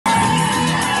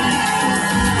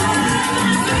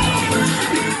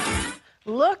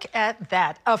look at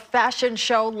that, a fashion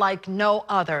show like no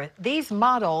other. These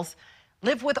models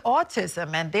live with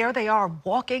autism, and there they are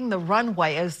walking the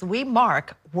runway as we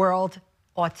mark World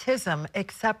Autism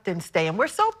Acceptance Day. And we're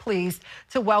so pleased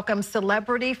to welcome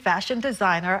celebrity fashion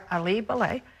designer Elie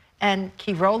Balleh and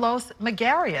Kyrilos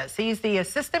Magarios. He's the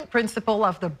assistant principal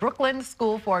of the Brooklyn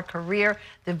School for Career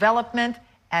Development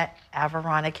at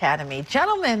Aveyron Academy.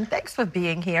 Gentlemen, thanks for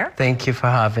being here. Thank you for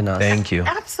having us. Thank you.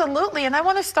 Absolutely. And I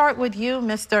want to start with you,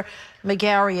 Mr.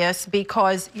 Magarios,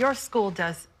 because your school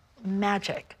does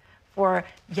magic for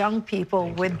young people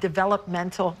with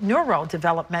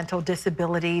neurodevelopmental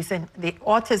disabilities, and the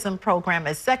autism program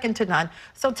is second to none.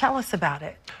 So tell us about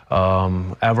it.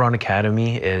 Aveyron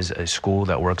Academy is a school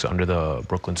that works under the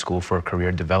Brooklyn School for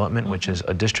Career Development, which is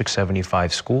a District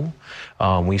 75 school.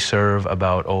 We serve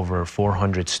about over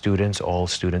 400 students, all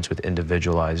students with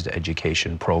individualized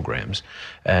education programs.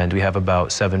 And we have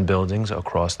about 7 buildings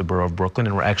across the borough of Brooklyn,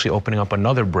 and we're actually opening up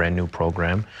another brand new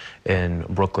program in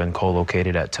Brooklyn,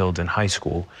 co-located at Tilden High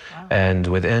School. Wow. And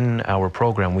within our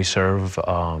program, we serve,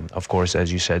 of course,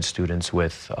 as you said, students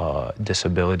with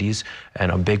disabilities,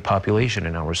 and a big population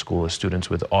in our school is students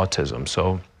with autism.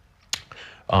 So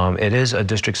it is a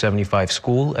District 75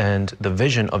 school, and the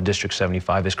vision of District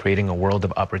 75 is creating a world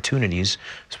of opportunities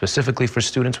specifically for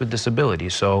students with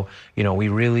disabilities. So, you know, we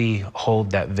really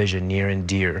hold that vision near and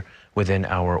dear within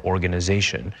our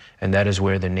organization, and that is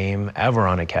where the name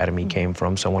Aveyron Academy came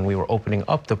from. So when we were opening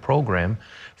up the program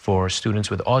for students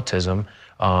with autism,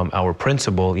 our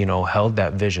principal, you know, held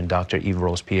that vision. Dr.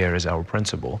 Pierre is our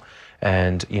principal,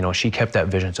 and, you know, she kept that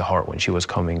vision to heart when she was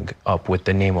coming up with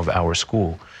the name of our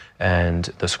school. And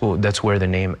the school, that's where the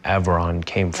name Aveyron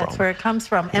came from. That's where it comes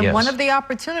from. And yes. One of the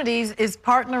opportunities is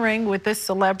partnering with this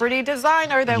celebrity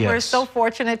designer that we're so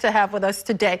fortunate to have with us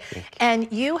today.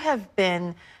 And you have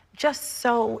been just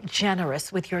so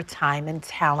generous with your time and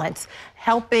talents,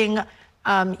 helping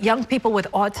young people with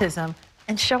autism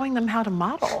and showing them how to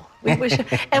model.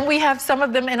 And we have some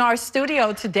of them in our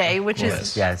studio today, which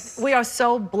is, we are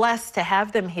so blessed to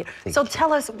have them here. So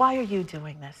tell us, why are you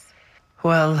doing this?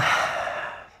 Well,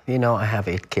 you know, I have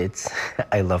 8 kids.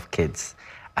 I love kids.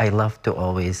 I love to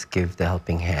always give the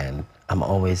helping hand. I'm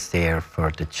always there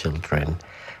for the children.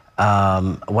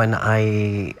 When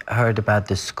I heard about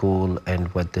the school and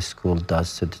what the school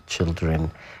does to the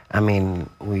children, I mean,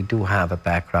 we do have a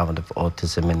background of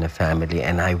autism in the family,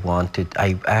 and I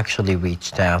actually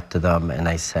reached out to them and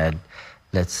I said,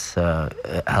 let's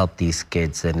help these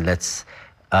kids, and let's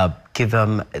give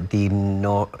them the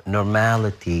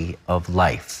normality of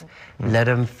life. Let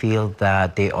them feel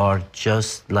that they are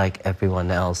just like everyone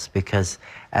else, because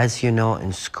as you know,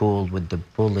 in school with the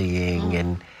bullying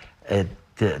and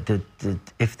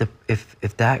if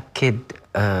that kid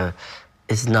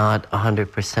is not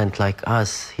 100% like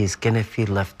us, he's gonna feel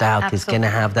left out. Absolutely. He's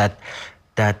gonna have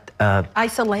that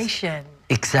isolation.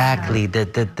 Exactly,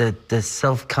 the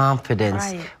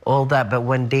self-confidence, all that. But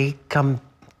when they come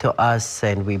to us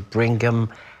and we bring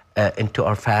them into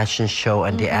our fashion show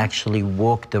and they actually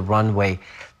walk the runway,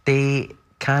 they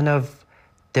kind of,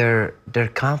 their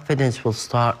confidence will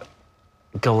start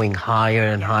going higher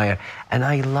and higher, and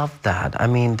I love that. I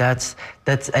mean, that's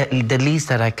the least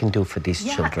that I can do for these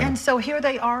children. And so here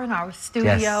they are in our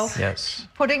studio,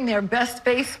 putting their best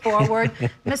face forward.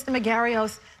 Mr.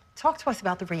 Magarios, talk to us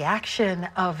about the reaction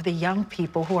of the young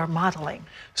people who are modeling.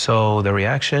 So the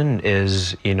reaction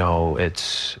is, you know, it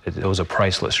was a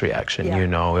priceless reaction. You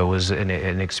know, it was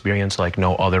an experience like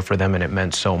no other for them, and it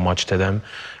meant so much to them.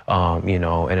 You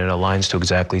know, and it aligns to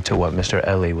exactly to what Mr.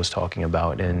 Elie was talking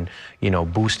about, and, you know,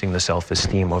 boosting the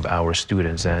self-esteem of our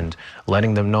students and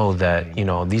letting them know that, you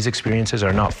know, these experiences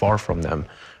are not far from them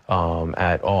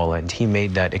at all. And he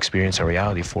made that experience a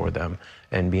reality for them,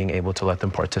 and being able to let them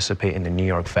participate in the New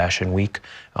York Fashion Week,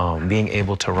 being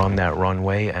able to run that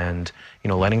runway, and, you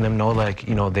know, letting them know, like,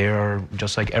 you know, they are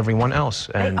just like everyone else,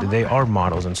 and they are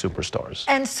models and superstars.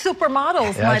 And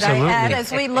supermodels, might I add,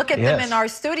 as we look at them in our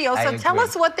studio. So tell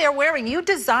us what they're wearing. You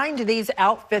designed these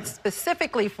outfits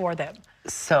specifically for them.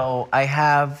 So I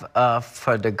have,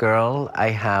 for the girl, I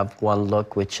have one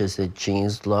look, which is a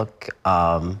jeans look.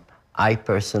 I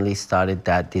personally started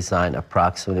that design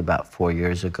approximately about 4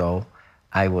 years ago.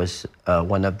 I was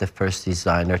one of the first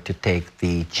designers to take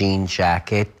the jean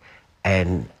jacket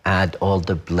and add all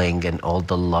the bling and all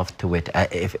the love to it.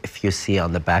 If you see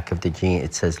on the back of the jean,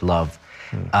 it says love.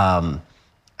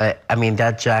 I mean,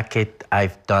 that jacket,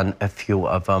 I've done a few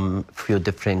of them, few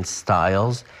different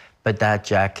styles, but that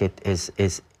jacket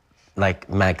is like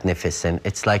magnificent.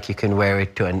 It's like you can wear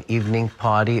it to an evening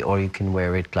party, or you can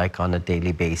wear it like on a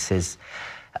daily basis.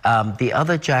 The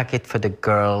other jacket for the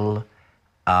girl,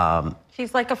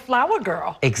 She's like a flower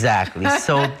girl. Exactly.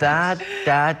 So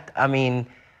I mean,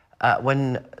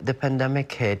 when the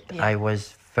pandemic hit, Yeah. I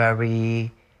was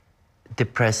very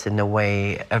depressed in a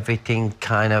way. Everything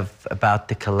kind of about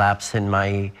to collapse in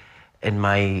my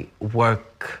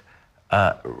work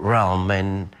realm,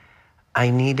 and I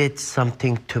needed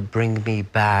something to bring me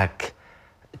back,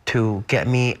 to get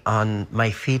me on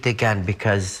my feet again,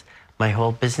 because my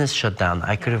whole business shut down.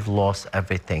 I could have lost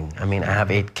everything. I mean, I have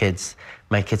 8 kids.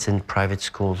 My kids in private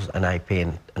schools, and I pay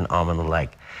an arm and a leg.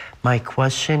 My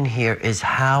question here is,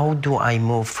 how do I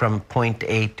move from point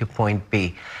A to point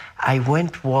B? I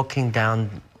went walking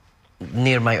down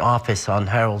near my office on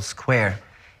Herald Square.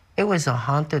 It was a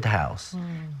haunted house.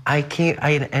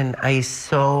 And I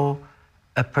saw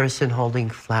a person holding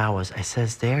flowers. I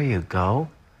says, there you go.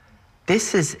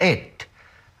 This is it.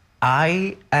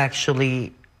 I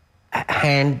actually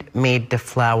handmade the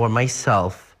flower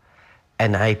myself,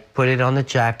 and I put it on the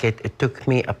jacket. It took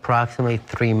me approximately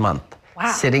 3 months.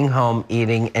 Wow. Sitting home,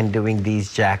 eating, and doing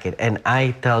these jackets. And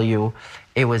I tell you,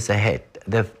 it was a hit.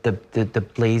 The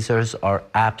blazers are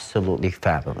absolutely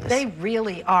fabulous. They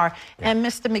really are. And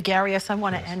Mr. Megareus, I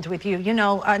want to end with you. You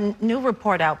know, a new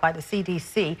report out by the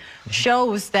CDC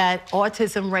shows that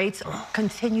autism rates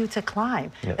continue to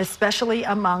climb, especially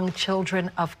among children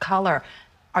of color.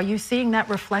 Are you seeing that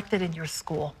reflected in your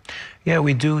school? Yeah,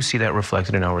 we do see that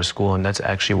reflected in our school, and that's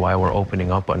actually why we're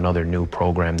opening up another new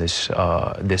program this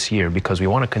year, because we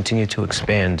want to continue to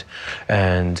expand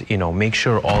and, you know, make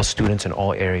sure all students in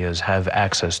all areas have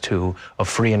access to a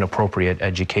free and appropriate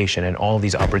education and all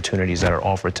these opportunities that are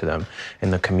offered to them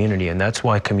in the community. And that's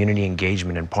why community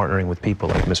engagement and partnering with people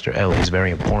like Mr. Elie is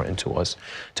very important to us,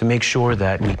 to make sure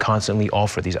that we constantly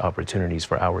offer these opportunities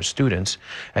for our students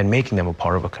and making them a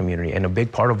part of a community. And a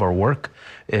big part of our work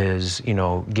is, you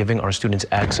know, giving our students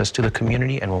access to the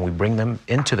community, and when we bring them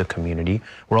into the community,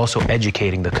 we're also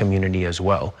educating the community as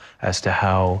well as to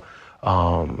how,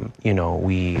 you know,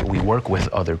 we work with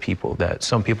other people, that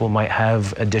some people might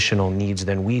have additional needs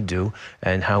than we do,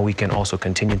 and how we can also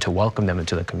continue to welcome them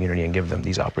into the community and give them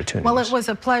these opportunities. Well, it was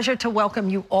a pleasure to welcome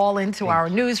you all into our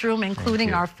newsroom,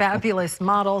 including our fabulous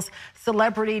models,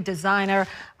 celebrity designer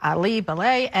Elie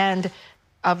Balleh, and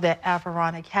of the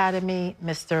Aveyron Academy,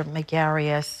 Mr.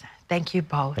 Megareus. Thank you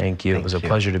both. Thank you. It was a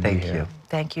pleasure to be here.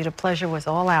 Thank you. The pleasure was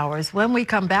all ours. When we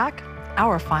come back,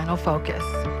 our final focus.